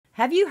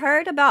Have you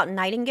heard about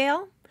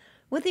Nightingale?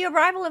 With the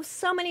arrival of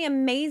so many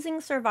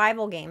amazing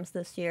survival games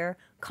this year,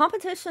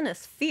 competition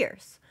is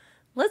fierce.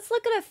 Let's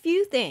look at a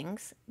few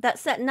things that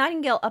set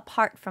Nightingale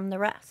apart from the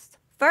rest.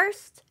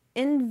 First,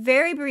 in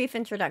very brief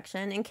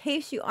introduction, in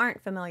case you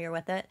aren't familiar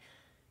with it,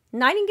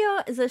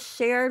 Nightingale is a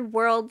shared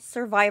world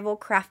survival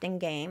crafting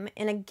game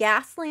in a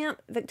Gaslamp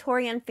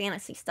Victorian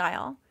fantasy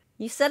style.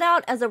 You set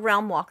out as a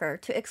Realmwalker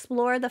to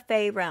explore the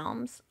Fae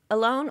Realms,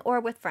 alone or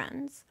with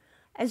friends.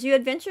 As you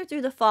adventure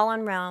through the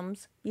fallen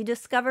realms, you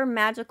discover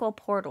magical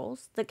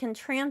portals that can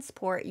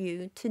transport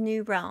you to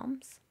new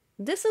realms.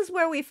 This is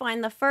where we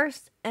find the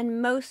first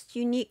and most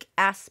unique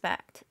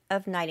aspect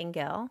of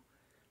Nightingale,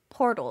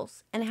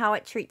 portals and how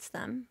it treats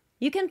them.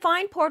 You can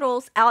find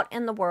portals out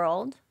in the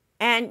world,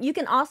 and you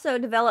can also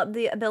develop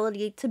the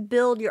ability to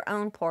build your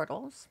own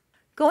portals.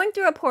 Going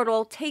through a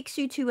portal takes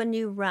you to a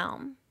new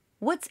realm.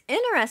 What's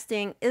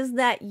interesting is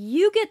that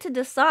you get to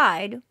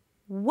decide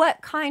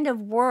what kind of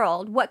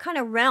world, what kind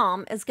of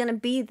realm is going to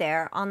be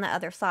there on the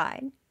other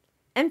side.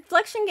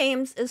 Inflection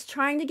Games is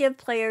trying to give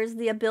players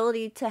the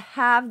ability to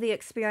have the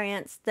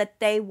experience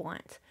that they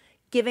want,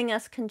 giving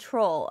us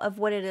control of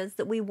what it is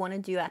that we want to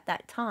do at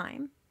that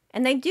time.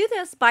 And they do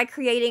this by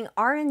creating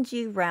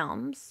RNG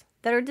realms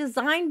that are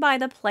designed by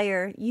the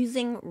player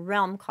using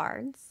realm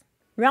cards.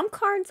 Realm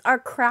cards are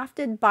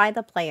crafted by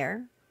the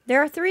player.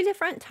 There are 3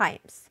 different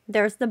types.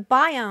 There's the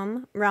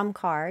biome realm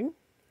card,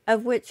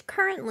 of which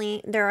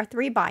currently there are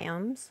 3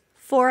 biomes: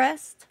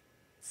 forest,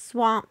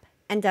 swamp,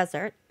 and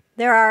desert.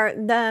 There are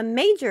the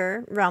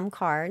major realm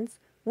cards,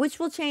 which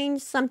will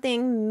change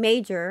something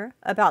major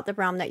about the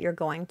realm that you're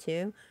going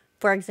to.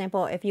 For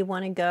example, if you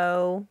want to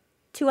go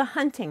to a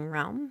hunting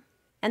realm.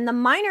 And the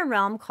minor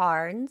realm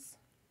cards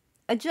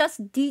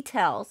adjust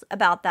details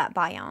about that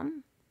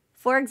biome.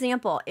 For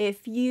example,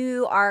 if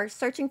you are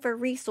searching for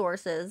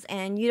resources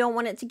and you don't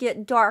want it to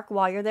get dark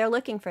while you're there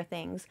looking for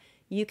things,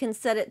 you can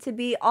set it to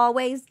be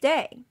always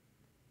day.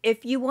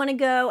 If you want to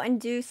go and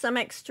do some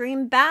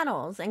extreme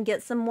battles and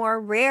get some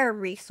more rare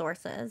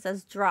resources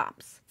as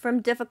drops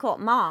from difficult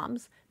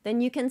mobs,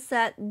 then you can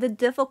set the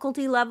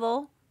difficulty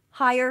level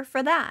higher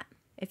for that.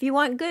 If you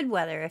want good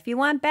weather, if you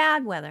want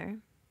bad weather.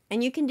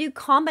 And you can do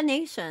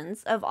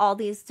combinations of all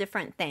these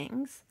different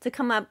things to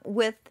come up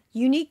with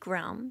unique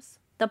realms.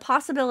 The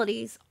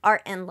possibilities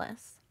are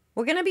endless.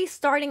 We're going to be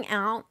starting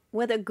out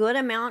with a good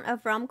amount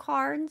of realm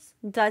cards,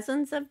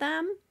 dozens of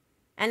them.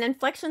 And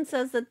Inflection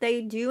says that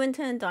they do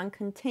intend on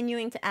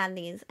continuing to add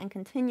these and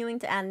continuing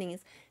to add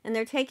these. And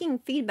they're taking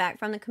feedback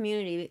from the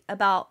community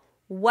about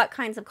what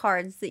kinds of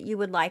cards that you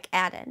would like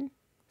added.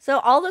 So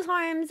all the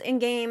times in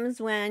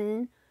games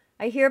when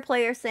I hear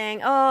players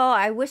saying, oh,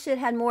 I wish it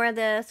had more of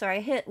this, or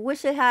I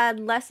wish it had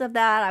less of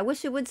that, I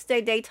wish it would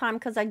stay daytime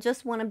because I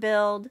just want to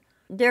build.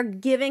 They're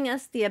giving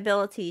us the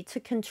ability to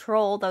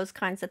control those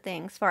kinds of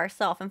things for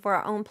ourselves and for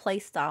our own play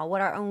style,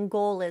 what our own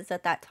goal is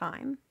at that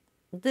time.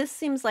 This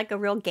seems like a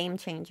real game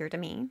changer to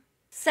me.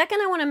 Second,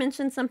 I want to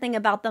mention something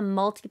about the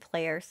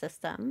multiplayer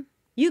system.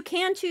 You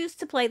can choose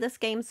to play this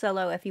game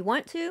solo if you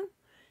want to.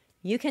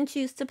 You can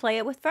choose to play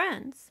it with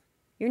friends.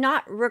 You're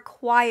not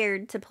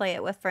required to play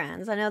it with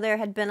friends. I know there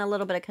had been a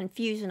little bit of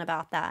confusion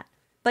about that.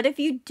 But if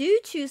you do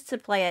choose to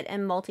play it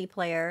in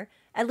multiplayer,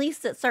 at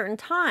least at certain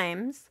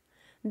times,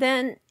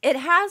 then it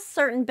has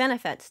certain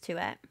benefits to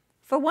it.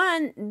 For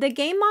one, the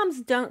game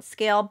mobs don't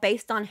scale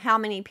based on how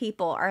many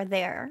people are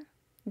there.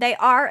 They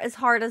are as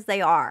hard as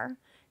they are.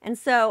 And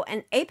so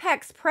an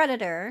apex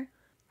predator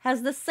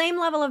has the same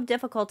level of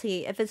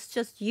difficulty if it's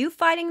just you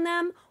fighting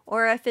them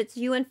or if it's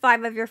you and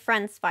 5 of your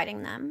friends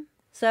fighting them.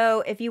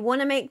 So if you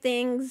want to make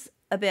things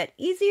a bit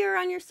easier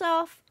on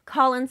yourself,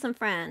 call in some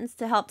friends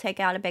to help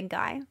take out a big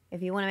guy.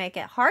 If you want to make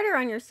it harder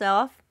on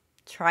yourself,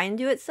 try and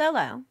do it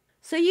solo.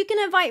 So you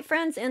can invite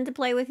friends in to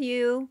play with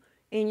you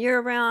in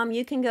your realm.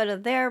 You can go to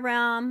their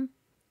realm.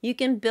 You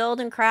can build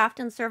and craft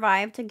and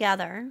survive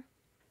together.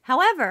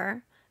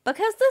 However,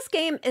 because this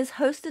game is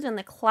hosted in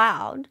the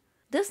cloud,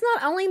 this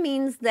not only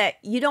means that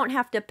you don't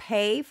have to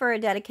pay for a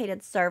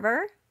dedicated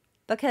server,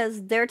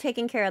 because they're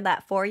taking care of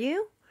that for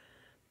you,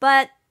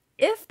 but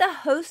if the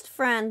host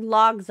friend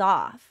logs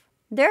off,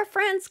 their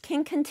friends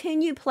can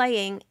continue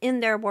playing in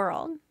their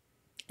world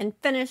and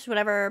finish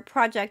whatever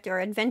project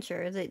or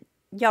adventure that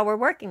y'all were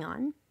working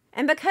on.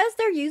 And because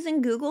they're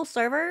using Google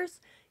servers,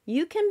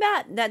 you can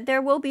bet that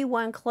there will be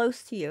one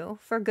close to you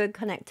for good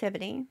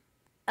connectivity.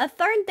 A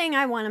third thing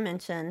I want to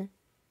mention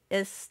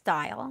is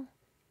style.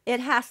 It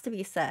has to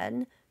be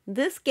said,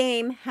 this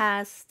game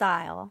has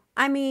style.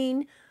 I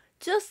mean,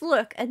 just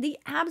look at the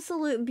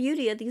absolute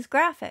beauty of these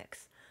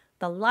graphics.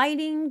 The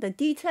lighting, the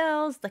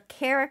details, the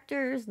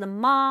characters, the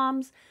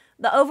mobs,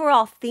 the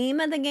overall theme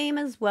of the game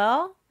as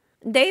well.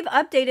 They've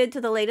updated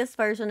to the latest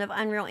version of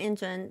Unreal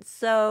Engine,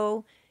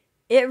 so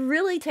it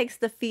really takes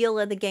the feel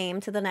of the game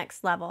to the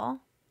next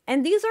level.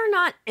 And these are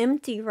not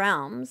empty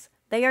realms.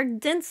 They are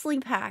densely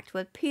packed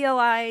with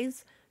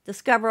POIs,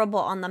 discoverable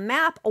on the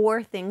map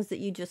or things that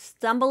you just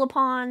stumble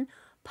upon,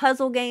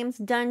 puzzle games,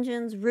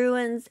 dungeons,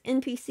 ruins,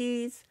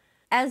 NPCs.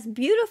 As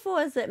beautiful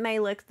as it may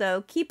look,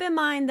 though, keep in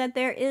mind that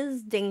there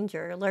is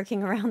danger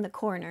lurking around the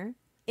corner.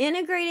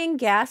 Integrating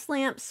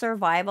Gaslamp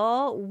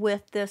survival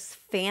with this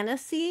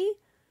fantasy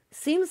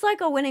seems like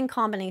a winning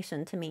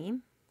combination to me.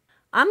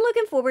 I'm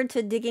looking forward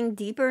to digging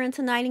deeper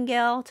into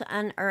Nightingale to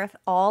unearth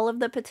all of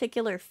the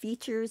particular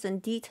features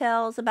and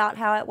details about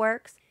how it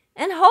works,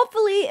 and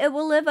hopefully it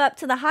will live up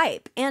to the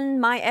hype and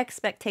my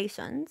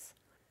expectations.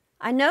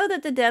 I know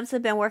that the devs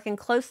have been working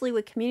closely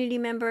with community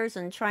members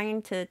and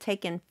trying to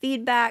take in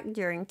feedback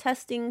during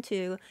testing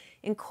to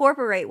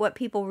incorporate what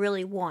people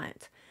really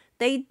want.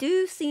 They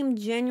do seem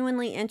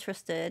genuinely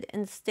interested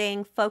in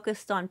staying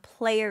focused on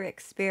player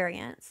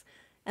experience,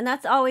 and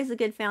that's always a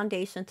good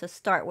foundation to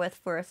start with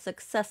for a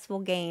successful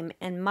game,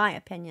 in my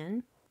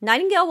opinion.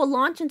 Nightingale will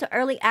launch into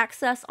early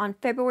access on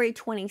February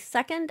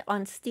 22nd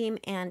on Steam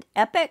and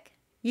Epic.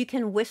 You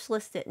can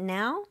wishlist it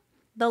now.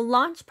 The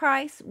launch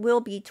price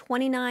will be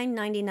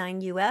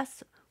 $29.99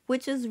 US,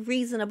 which is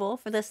reasonable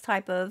for this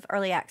type of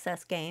early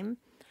access game.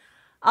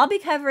 I'll be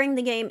covering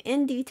the game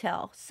in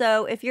detail,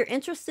 so if you're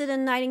interested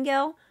in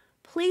Nightingale,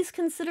 please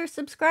consider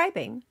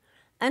subscribing.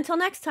 Until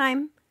next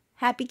time,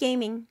 happy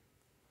gaming!